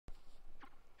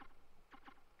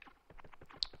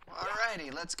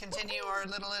Alrighty, let's continue our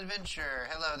little adventure.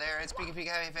 Hello there, it's Pika Pika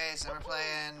Happy Face, and we're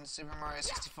playing Super Mario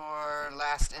 64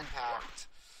 Last Impact.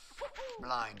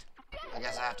 Blind. I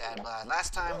guess I have to add blind.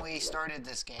 Last time we started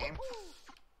this game,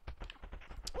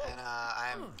 and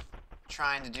I'm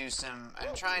trying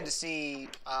to see,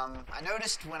 I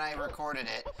noticed when I recorded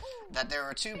it that there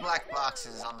were two black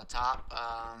boxes on the top.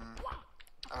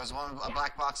 There was a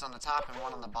black box on the top and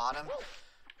one on the bottom.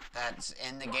 That's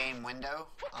in the game window,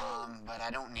 but I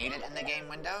don't need it in the game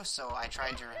window, so I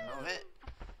tried to remove it.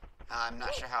 I'm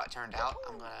not sure how it turned out.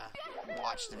 I'm gonna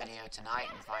watch the video tonight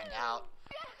and find out.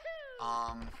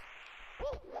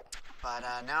 But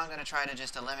now I'm gonna try to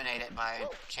just eliminate it by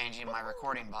changing my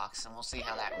recording box, and we'll see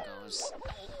how that goes.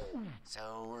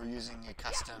 So we're using a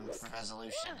custom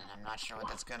resolution, and I'm not sure what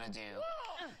that's gonna do.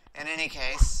 In any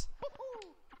case,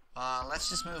 let's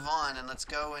just move on and let's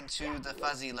go into the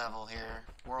fuzzy level here.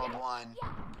 World 1.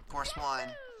 Course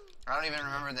 1. I don't even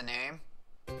remember the name.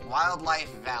 Wildlife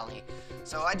Valley.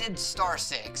 So I did Star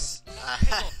 6.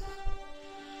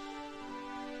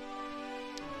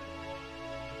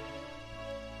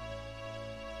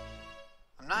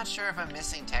 I'm not sure if I'm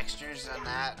missing textures on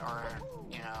that or,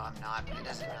 you know, I'm not, but it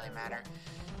doesn't really matter.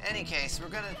 In any case, we're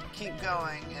going to keep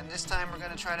going, and this time we're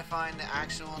going to try to find the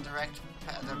actual the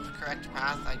correct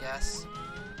path, I guess.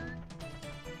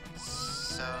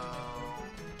 So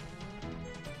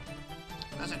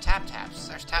those are tap-taps.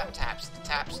 There's tap-taps. The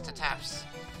taps to taps.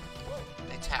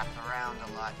 They tap around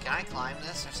a lot. Can I climb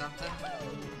this or something?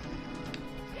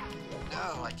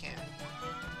 No, I can't.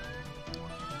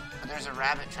 But there's a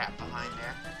rabbit trap behind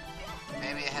there.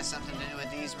 Maybe it has something to do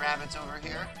with these rabbits over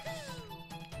here.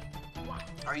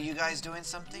 Are you guys doing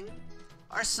something?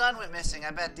 Our son went missing.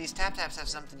 I bet these tap-taps have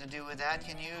something to do with that.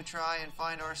 Can you try and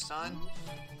find our son?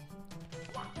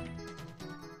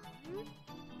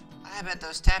 I bet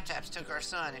those tap-taps took our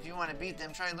son. If you want to beat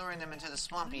them, try luring them into the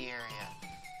swampy area.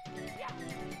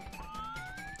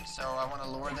 So I want to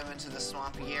lure them into the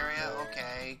swampy area?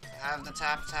 Okay. Have the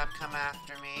tap-tap come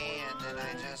after me, and then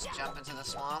I just jump into the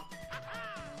swamp.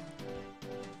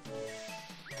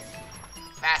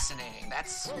 Fascinating.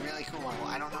 That's really cool.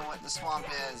 I don't know what the swamp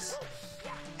is.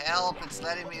 Help! It's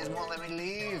letting me. It won't let me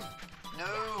leave.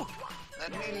 No!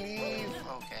 Let me leave.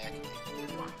 Okay.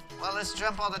 Well, let's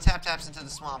jump all the tap-taps into the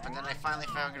swamp, and then I finally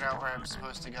figured out where I'm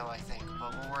supposed to go, I think.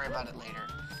 But we'll worry about it later.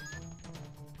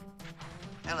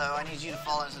 Hello, I need you to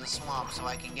fall into the swamp so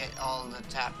I can get all the,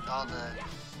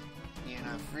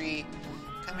 free.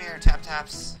 Come here,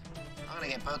 tap-taps. I'm gonna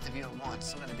get both of you at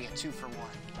once. I'm gonna be a 2-for-1.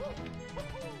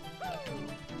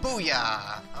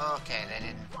 Booyah! Okay, they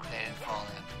didn't fall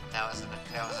in. That wasn't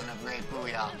a great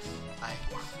booyah.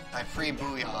 I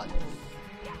pre-booyah'd.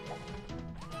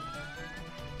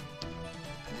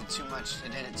 I did too much. I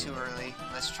did it too early.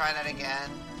 Let's try that again.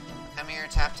 Come here,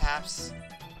 tap-taps.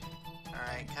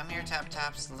 Alright, come here,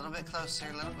 tap-taps. A little bit closer,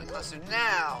 a little bit closer.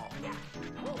 Now!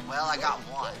 Well, I got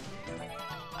one.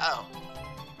 Oh.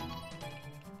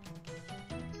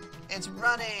 It's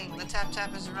running! The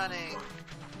tap-tap is running.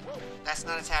 That's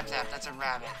not a tap-tap, that's a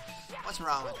rabbit. What's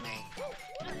wrong with me?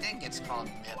 I think it's called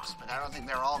Mips, but I don't think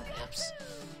they're all Mips.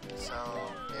 So,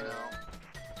 you know.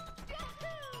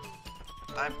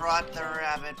 I brought the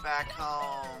rabbit back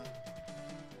home.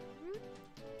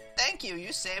 Thank you,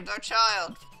 you saved our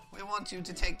child. We want you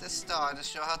to take this star to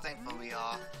show how thankful we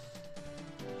are.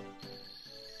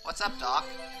 What's up, Doc?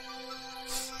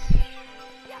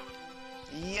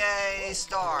 Yay,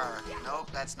 star.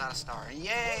 Nope, that's not a star.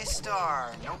 Yay,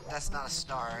 star. Nope, that's not a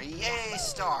star. Yay,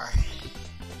 star.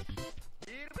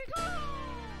 Here we go.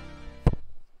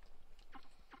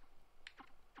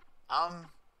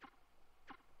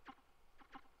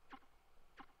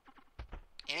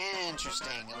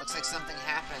 Interesting. It looks like something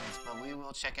happened, but we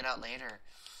will check it out later.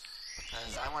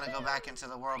 Because I want to go back into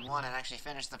the World 1 and actually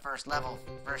finish the first level,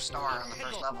 first star on the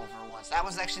first level for once. That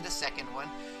was actually the second one.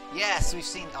 Yes, we've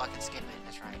seen... Oh, I can skip it.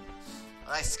 That's right.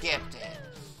 Well, I skipped it.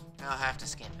 I'll have to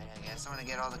skip it, I guess. I want to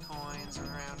get all the coins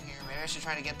around here. Maybe I should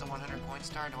try to get the 100 coin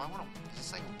star. Do I want to... Is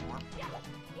this like a warp?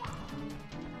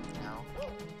 No.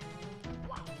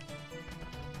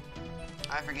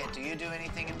 I forget. Do you do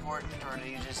anything important, or do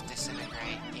you just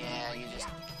disintegrate? Yeah, you just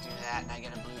do that, and I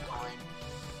get a blue coin.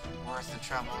 Worth the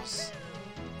troubles.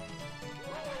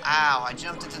 Ow, I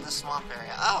jumped into the swamp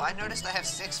area. Oh, I noticed I have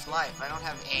 6th life. I don't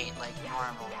have 8 like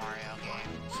normal Mario game.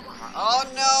 Oh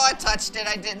no, I touched it.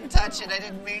 I didn't touch it. I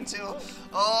didn't mean to.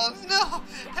 Oh no,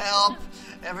 help.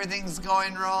 Everything's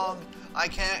going wrong. I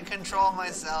can't control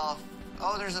myself.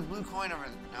 Oh, there's a blue coin over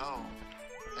there. No,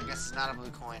 I guess it's not a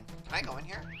blue coin. Can I go in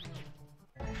here?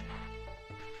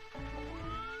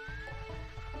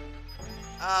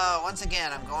 Oh, once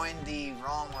again, I'm going the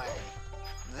wrong way.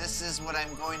 this is what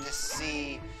I'm going to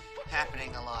see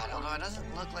happening a lot. Although it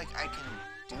doesn't look like I can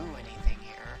do anything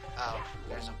here. Oh,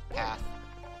 there's a path.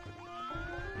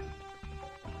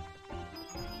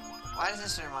 Why does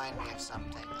this remind me of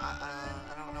something?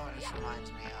 I don't know what this reminds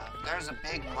me of. There's a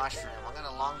big mushroom. I'm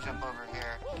gonna long jump over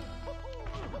here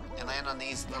and land on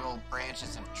these little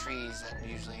branches of trees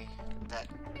that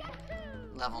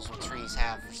levels with trees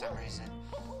have for some reason.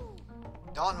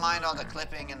 Don't mind all the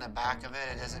clipping in the back of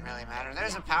it. It doesn't really matter.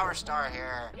 There's a power star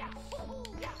here.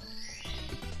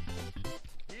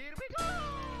 Here we go.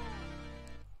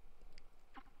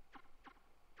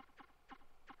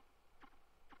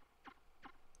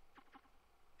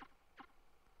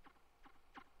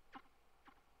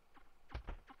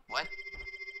 What?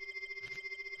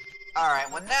 Alright,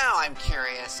 well now I'm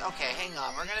curious. Okay, hang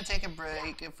on. We're gonna take a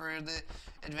break for the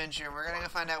adventure. We're gonna go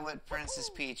find out what Princess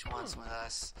Peach wants with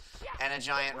us. And a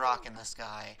giant rock in the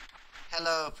sky.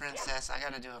 Hello, Princess. I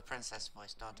gotta do a princess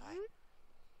voice, don't I?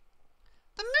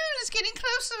 The moon is getting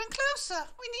closer and closer.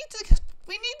 We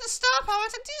need the star power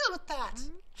to deal with that.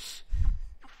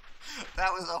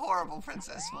 That was a horrible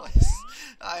princess voice.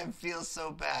 I feel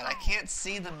so bad. I can't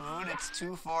see the moon. It's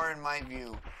too far in my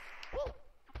view.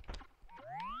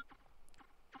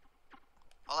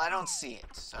 Well, I don't see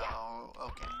it, so,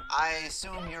 okay. I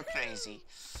assume you're crazy.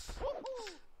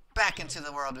 Back into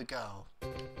the world we go.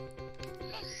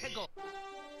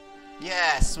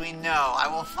 Yes, we know. I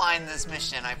will find this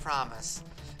mission, I promise.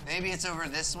 Maybe it's over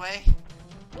this way?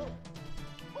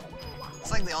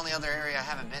 It's like the only other area I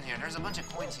haven't been here. There's a bunch of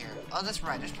coins here. Oh, that's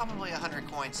right. There's probably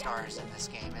 100 coin stars in this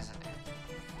game, isn't there?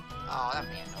 Oh, that'd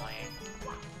be annoying.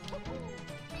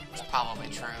 It's probably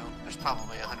true. There's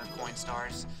probably 100 coin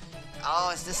stars.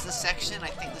 Oh, is this the section? I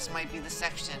think this might be the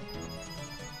section.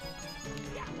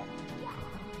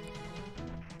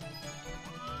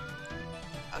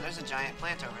 Oh, there's a giant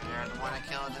plant over there. The one I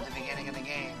killed at the beginning of the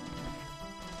game.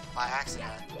 By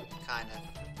accident, kind of.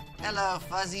 Hello,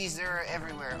 fuzzies. They're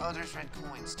everywhere. Oh, there's red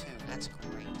coins, too. That's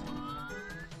great.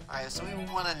 Alright, so we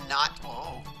want to not...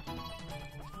 Oh.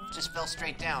 Just fell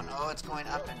straight down. Oh, it's going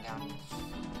up and down.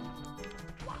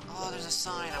 Oh, there's a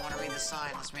sign. I want to read the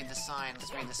sign. Let's read the sign.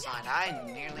 Let's read the sign. I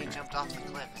nearly jumped off the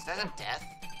cliff. Is that a death?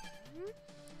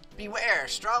 Beware!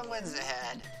 Strong winds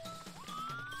ahead.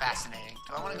 Fascinating.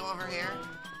 Do I want to go over here?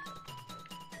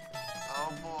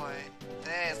 Oh, boy.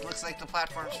 Hey, it looks like the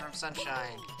platforms from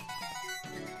Sunshine.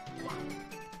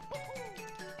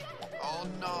 Oh,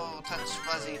 no. Touch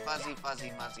fuzzy, fuzzy,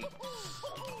 fuzzy, muzzy.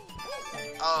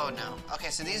 Oh, no. Okay,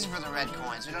 so these are for the red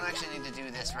coins. We don't actually need to do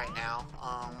this right now.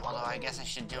 Although I guess I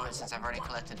should do it since I've already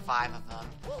collected 5 of them.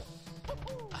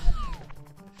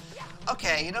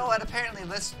 Okay, you know what? Apparently,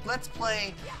 let's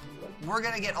play... We're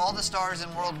gonna get all the stars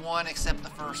in World 1 except the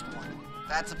first one.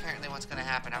 That's apparently what's gonna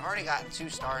happen. I've already gotten 2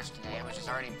 stars today, which is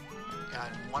already...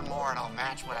 one more and I'll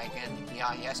match what I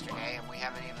got yesterday, and we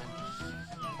haven't even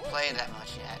played that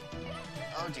much yet.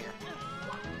 Oh, dear.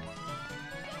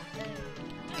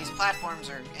 These platforms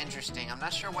are interesting. I'm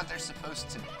not sure what they're supposed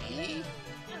to be,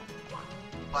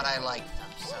 but I like them,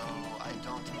 so I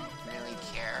don't really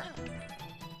care.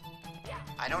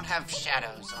 I don't have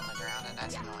shadows on the ground, and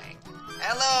that's annoying.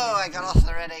 Hello! I got all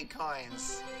the red 8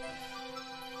 coins.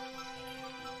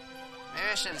 Maybe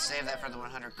I should have saved that for the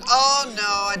 100. Oh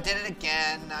no! I did it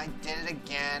again! I did it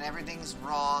again! Everything's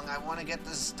wrong. I want to get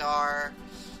the star.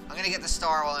 I'm gonna get the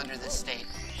star while under this state.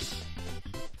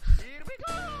 Here we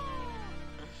go.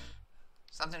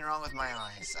 Something wrong with my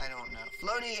eyes. I don't know.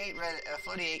 Floaty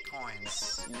 8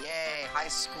 coins. Yay! High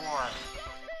score.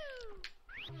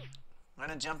 I'm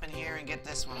gonna jump in here and get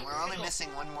this one. We're only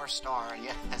missing 1 more star.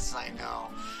 Yes, I know.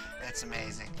 That's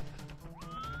amazing.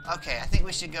 Okay, I think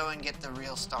we should go and get the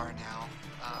real star now.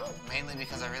 Mainly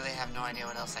because I really have no idea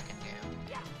what else I can do.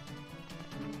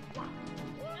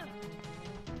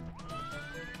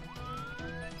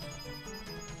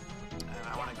 And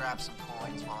I want to grab some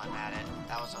coins while I'm at it.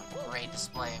 That was a great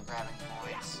display of grabbing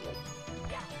coins.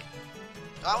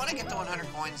 Do I want to get the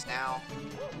 100 coins now?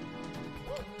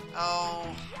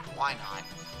 Oh, why not?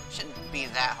 Shouldn't be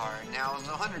that hard. Now,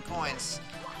 the 100 coins,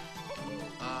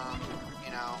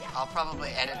 you know, I'll probably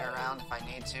edit around if I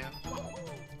need to.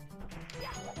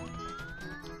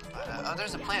 But, oh,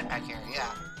 there's a plant back here,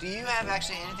 yeah. Do you have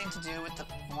actually anything to do with the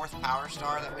 4th power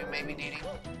star that we may be needing?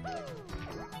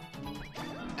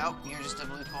 Nope, you're just a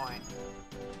blue coin.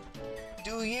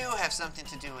 Do you have something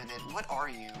to do with it? What are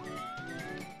you?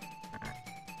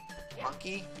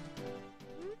 Monkey?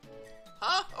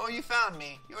 Huh? Oh, you found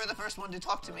me. You were the first one to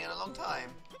talk to me in a long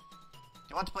time.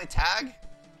 You want to play tag?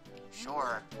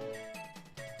 Sure.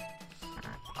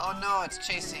 Oh no, it's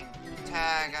chasing.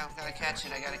 Tag, I've got to catch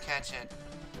it, I gotta catch it.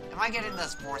 Am I getting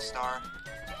this 4th star?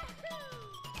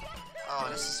 Oh,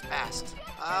 this is fast.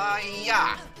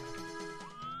 Yeah!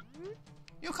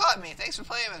 You caught me! Thanks for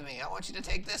playing with me! I want you to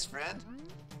take this, friend.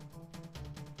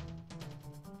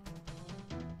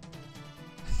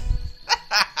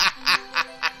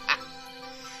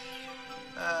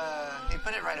 He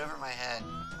put it right over my head.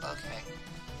 Okay.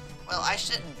 Well, I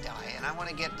shouldn't die, and I want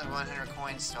to get the 100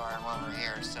 coin star while we're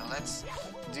here, so let's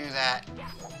do that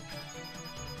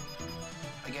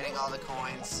by getting all the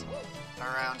coins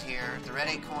around here. The red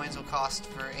 8 coins will cost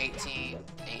for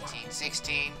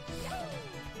 16.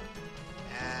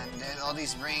 And then all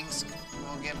these rings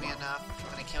will give me enough.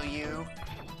 I'm gonna kill you.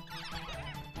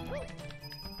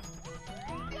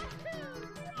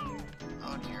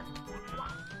 Oh dear.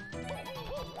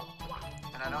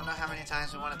 And I don't know how many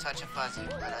times we want to touch a fuzzy,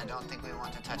 but I don't think we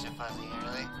want to touch a fuzzy,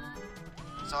 really.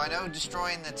 So I know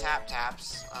destroying the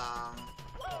tap-taps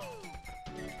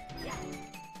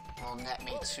will net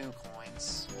me 2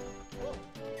 coins.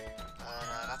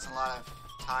 But that's a lot of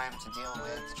time to deal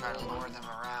with, to try to lure them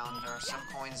around. There are some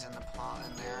coins in the pot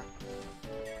in there.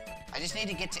 I just need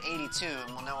to get to 82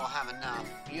 and we'll know we'll have enough.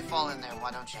 You fall in there,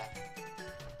 why don't you?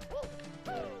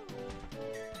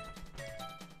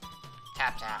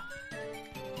 Tap tap.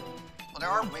 Well, there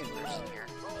are wigglers in here.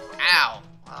 Ow!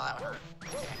 Well, that hurt.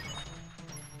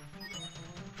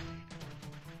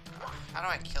 How do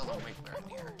I kill the wiggler in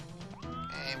here?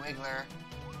 Hey, wiggler.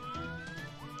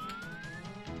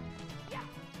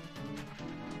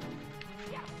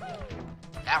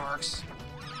 That works.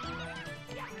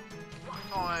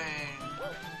 Coin.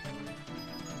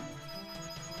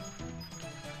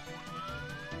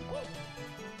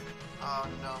 Oh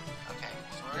no. Okay,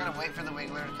 so we're gonna wait for the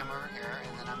wiggler to come over here,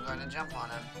 and then I'm going to jump on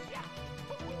him.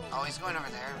 Oh, he's going over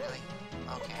there, really?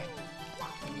 Okay.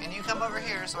 Can you come over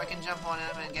here so I can jump on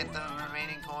him and get the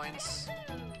remaining coins?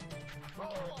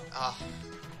 Oh,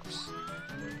 of course.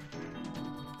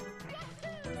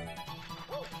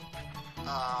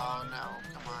 Oh no,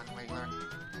 come on, wiggler.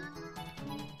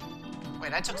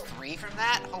 Wait, I took 3 from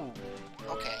that? Oh,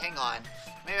 okay, hang on.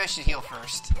 Maybe I should heal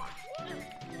first.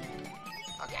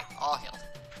 Okay, all healed.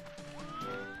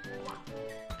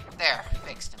 There,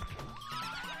 fixed him.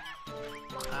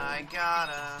 I got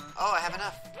him. Oh, I have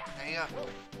enough. There you go.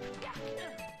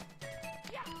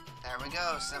 There we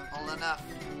go, simple enough.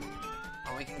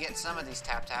 Well, we can get some of these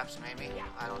tap-taps, maybe.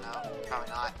 I don't know, probably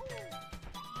not.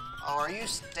 Oh, are you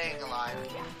staying alive?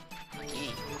 A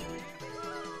key.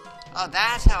 Oh,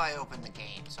 that's how I opened the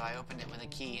game. So I opened it with a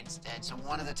key instead. So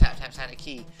one of the tap-taps had a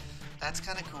key. That's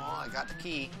kind of cool. I got the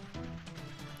key.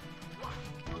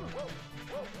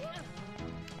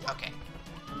 Okay.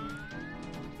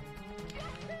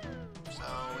 So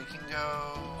we can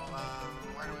go...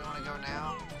 where do we want to go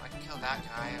now? I can kill that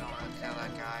guy. I don't want to kill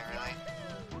that guy, really.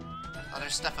 Oh,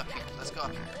 there's stuff up here. Let's go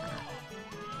up here.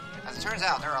 As it turns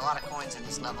out, there are a lot of coins in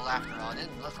this level after all. It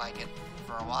didn't look like it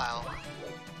for a while.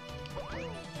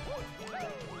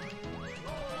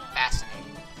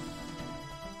 Fascinating.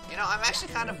 You know, I'm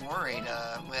actually kind of worried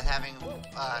with having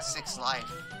 6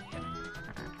 life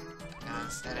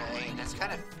instead of 8. That's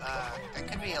kind of, it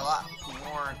could be a lot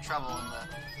more trouble in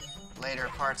the later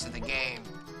parts of the game.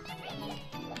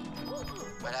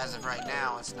 But as of right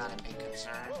now, it's not a big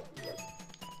concern.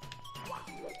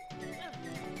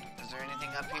 Is there anything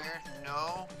up here?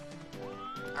 No?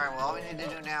 Alright, well all we need to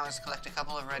do now is collect a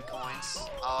couple of red coins.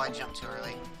 Oh, I jumped too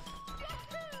early.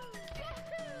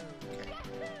 Okay.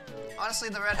 Honestly,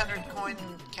 the red 100 coin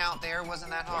count there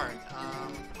wasn't that hard.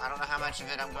 I don't know how much of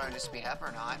it I'm going to speed up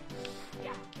or not.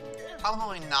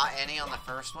 Probably not any on the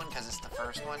first one, because it's the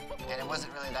first one, and it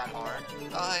wasn't really that hard.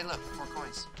 Oh, hey, look, 4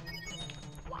 coins.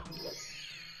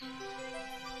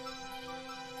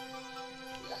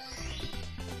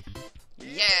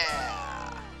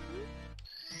 Yeah!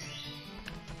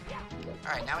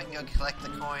 Alright, now we can go collect the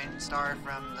coin star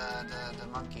from the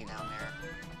monkey down there.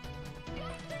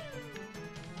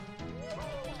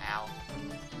 Ow.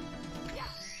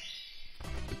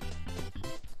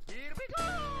 Here we go!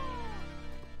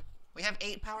 We have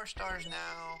 8 power stars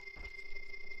now.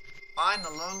 Find the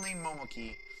lonely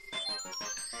Momoki.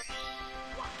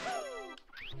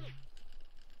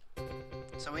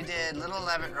 So we did Little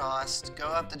Levitt Rost, go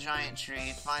up the giant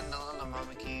tree, find the little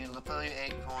Momoki, pull you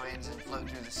 8 coins, and float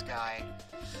through the sky.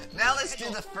 Now let's do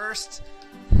the first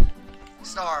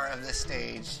star of this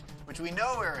stage, which we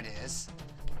know where it is.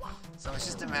 So it's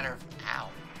just a matter of... Ow.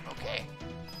 Okay.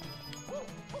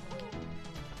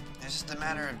 It's just a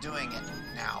matter of doing it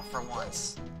now, for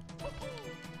once.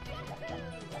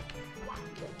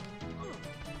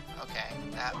 Okay,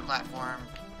 that platform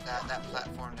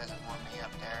doesn't want me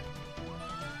up there.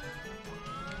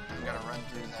 I'm gonna run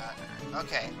through that.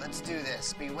 Okay, let's do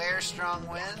this. Beware strong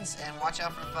winds and watch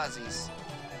out for fuzzies.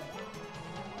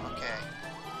 Okay.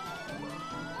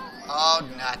 Oh,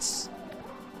 nuts.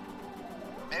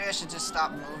 Maybe I should just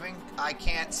stop moving. I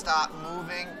can't stop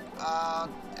moving.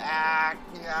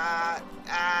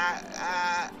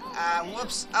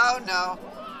 Whoops. Oh, no.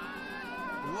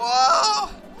 Whoa.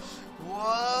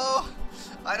 Whoa.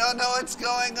 I don't know what's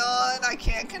going on. I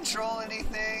can't control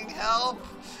anything. Help.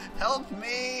 Help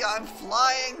me. I'm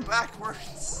flying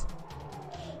backwards.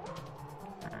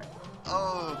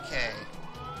 Okay.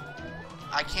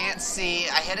 I can't see.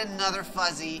 I hit another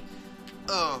fuzzy.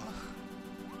 Ugh.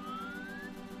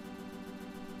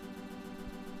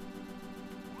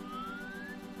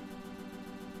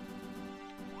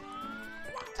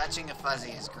 Touching a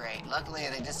fuzzy is great. Luckily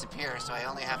they disappear, so I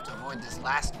only have to avoid this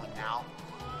last one now,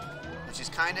 which is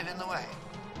kind of in the way.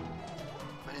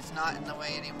 But it's not in the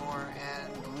way anymore,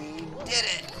 and we did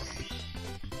it!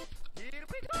 Here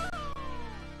we go!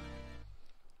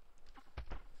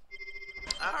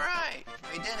 Alright,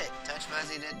 we did it. Touch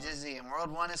Fuzzy to Dizzy, and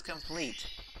World 1 is complete.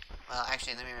 Well,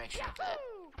 actually, let me make sure that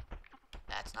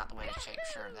that's not the way to make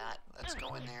sure of that. Let's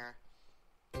go in there.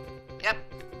 Yep,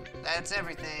 that's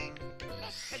everything.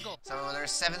 So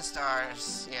there's 7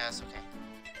 stars. Yes, okay.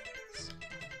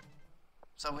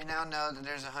 So we now know that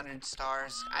there's 100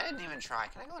 stars. I didn't even try.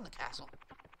 Can I go in the castle?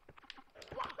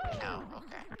 No,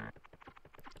 okay.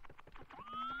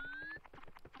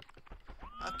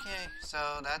 Okay,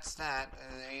 so that's that.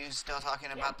 Are you still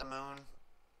talking about the moon?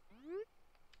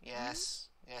 Yes.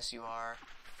 Yes, you are.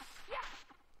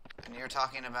 And you're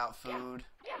talking about food.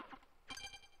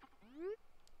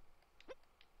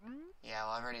 Yeah,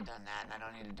 well, I've already done that, and I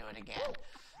don't need to do it again.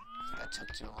 That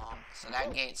took too long. So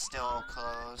that gate's still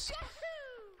closed.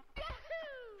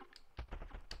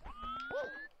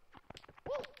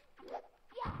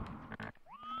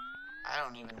 I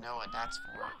don't even know what that's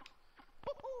for.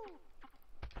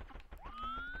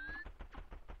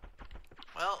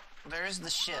 Well, there's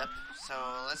the ship, so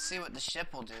let's see what the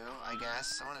ship will do, I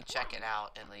guess. I want to check it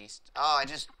out, at least. Oh, I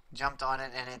just jumped on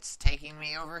it, and it's taking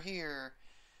me over here.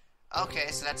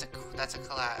 Okay, so that's a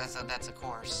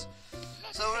course.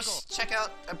 So let's check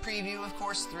out a preview of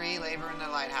Course 3, Labor in the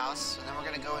Lighthouse, and then we're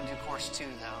going to go and do Course 2,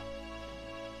 though.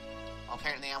 Well,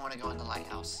 apparently I want to go in the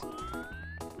lighthouse.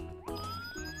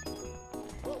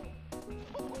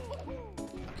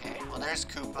 Okay, well there's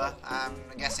Koopa. I'm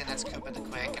guessing that's Koopa the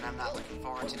Quick, and I'm not looking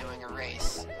forward to doing a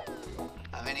race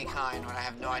of any kind when I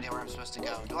have no idea where I'm supposed to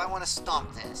go. Do I want to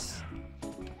stomp this?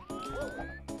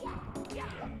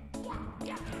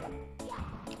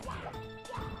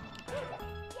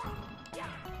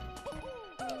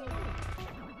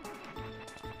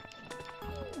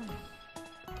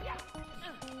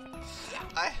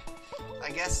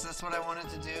 I guess that's what I wanted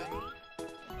to do.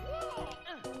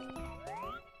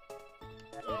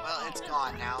 Well, it's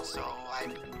gone now, so I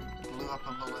blew up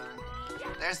a balloon.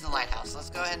 There's the lighthouse. Let's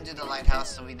go ahead and do the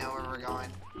lighthouse so we know where we're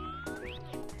going.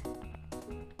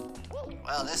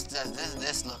 Well, this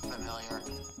look familiar.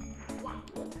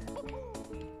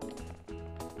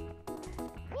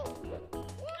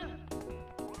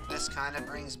 This kind of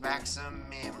brings back some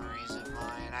memories of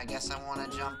mine. I guess I want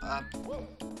to jump up.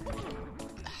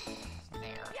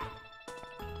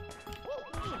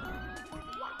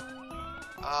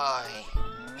 Oy,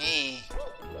 me.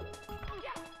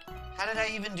 How did I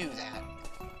even do that?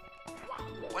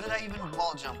 What did I even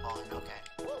wall jump on? Okay.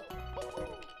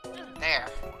 There.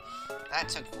 That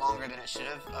took longer than it should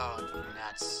have. Oh,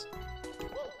 nuts.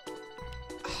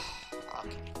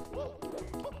 Okay.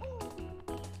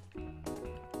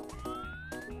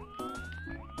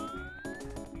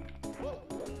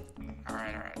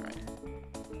 Alright.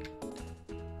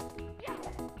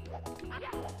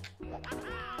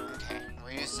 Okay,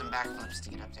 we used some backflips to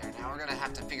get up there. Now we're gonna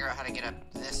have to figure out how to get up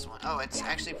this one. Oh, it's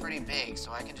actually pretty big,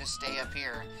 so I can just stay up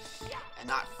here and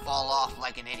not fall off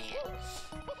like an idiot.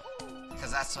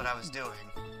 Because that's what I was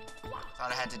doing.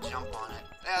 Thought I had to jump on it.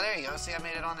 Yeah, there you go. See, I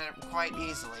made it on there quite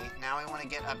easily. Now we want to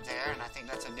get up there, and I think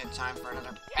that's a good time for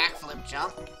another backflip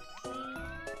jump.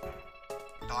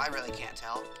 Oh, I really can't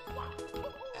tell.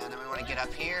 And then we want to get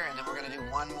up here, and then we're going to do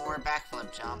one more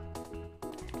backflip jump.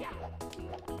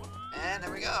 And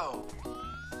there we go.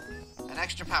 An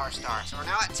extra power star. So we're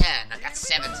now at 10. I got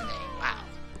 7 today. Wow.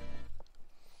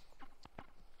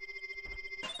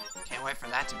 Can't wait for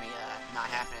that to be not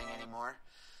happening anymore.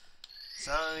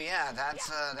 So yeah,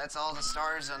 that's all the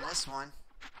stars on this one.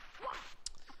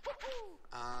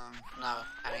 No,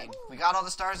 I mean, we got all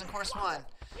the stars in Course 1.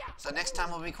 So next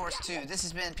time will be Course 2. This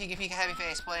has been Pika Pika Happy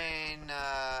Face playing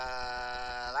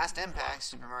Last Impact,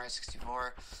 Super Mario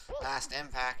 64, Last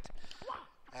Impact.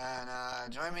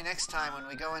 And join me next time when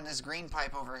we go in this green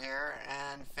pipe over here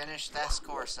and finish this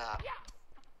course up.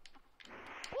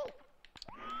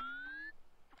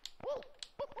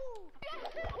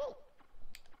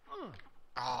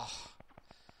 Oh.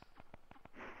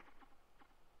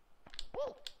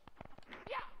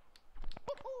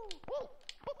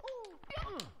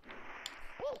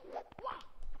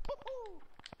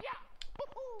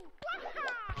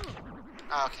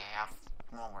 Okay, I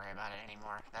won't worry about it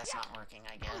anymore. That's not working,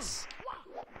 I guess.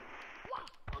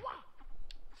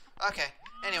 Okay,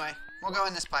 anyway, we'll go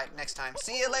in this pipe next time.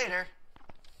 See you later!